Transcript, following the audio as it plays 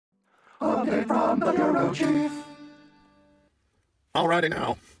Update from the Bureau Chief. Alrighty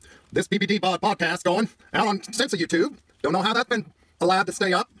now. This PBD Podcast going out on Censor YouTube. Don't know how that's been allowed to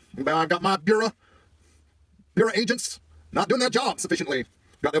stay up. I've got my Bureau agents not doing their job sufficiently.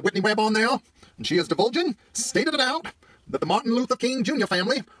 Got that Whitney Webb on there, and she is divulging, stated it out, that the Martin Luther King Jr.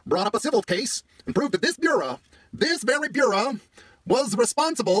 family brought up a civil case and proved that this very Bureau, was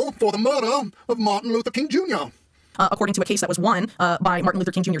responsible for the murder of Martin Luther King Jr. According to a case that was won by Martin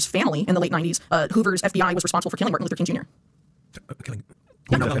Luther King Jr.'s family in the late 90s, Hoover's FBI was responsible for killing Martin Luther King Jr. Killing?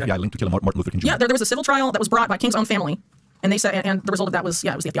 Who knows FBI linked to killing Martin Luther King Jr.? Yeah, there was a civil trial that was brought by King's own family, and they said, and the result of that was,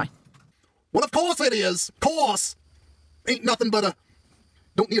 it was the FBI. Well, of course it is. Of course. Ain't nothing but a...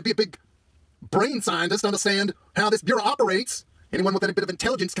 Don't need to be a big brain scientist to understand how this Bureau operates. Anyone with any bit of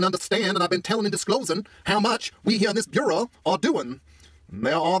intelligence can understand, and I've been telling and disclosing how much we here in this Bureau are doing.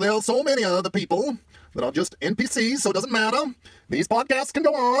 There are so many other people that are just NPCs, so it doesn't matter. These podcasts can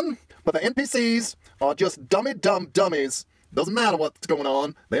go on, but the NPCs are just dumb dummies. Doesn't matter what's going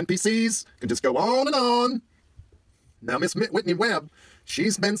on. The NPCs can just go on and on. Now, Miss Whitney Webb,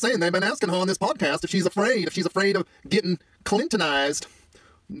 she's been saying, they've been asking her on this podcast if she's afraid of getting Clintonized.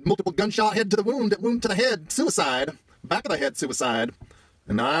 Multiple gunshot head to the wound to the head, suicide. Back of the head, suicide.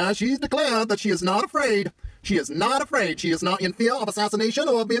 And she's declared that she is not afraid. She is not afraid. She is not in fear of assassination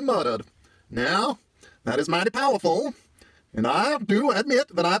or of being murdered. Now, that is mighty powerful. And I do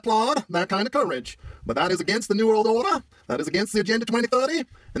admit that I applaud that kind of courage. But that is against the New World Order. That is against the Agenda 2030.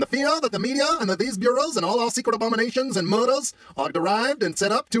 And the fear that the media and that these bureaus and all our secret abominations and murders are derived and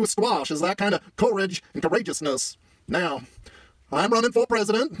set up to squash is that kind of courage and courageousness. Now, I'm running for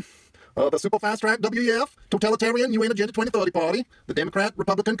president of the super fast-track WEF, totalitarian UN Agenda 2030 party, the Democrat,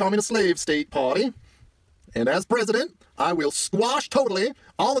 Republican, Communist Slave State party. And as president, I will squash totally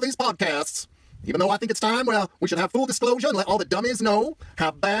all of these podcasts, even though I think it's time where we should have full disclosure and let all the dummies know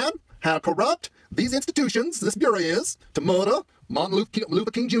how bad, how corrupt these institutions, this Bureau is, to murder Martin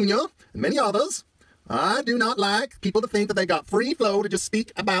Luther King Jr. and many others. I do not like people to think that they got free flow to just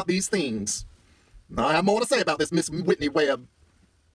speak about these things. I have more to say about this Miss Whitney Webb.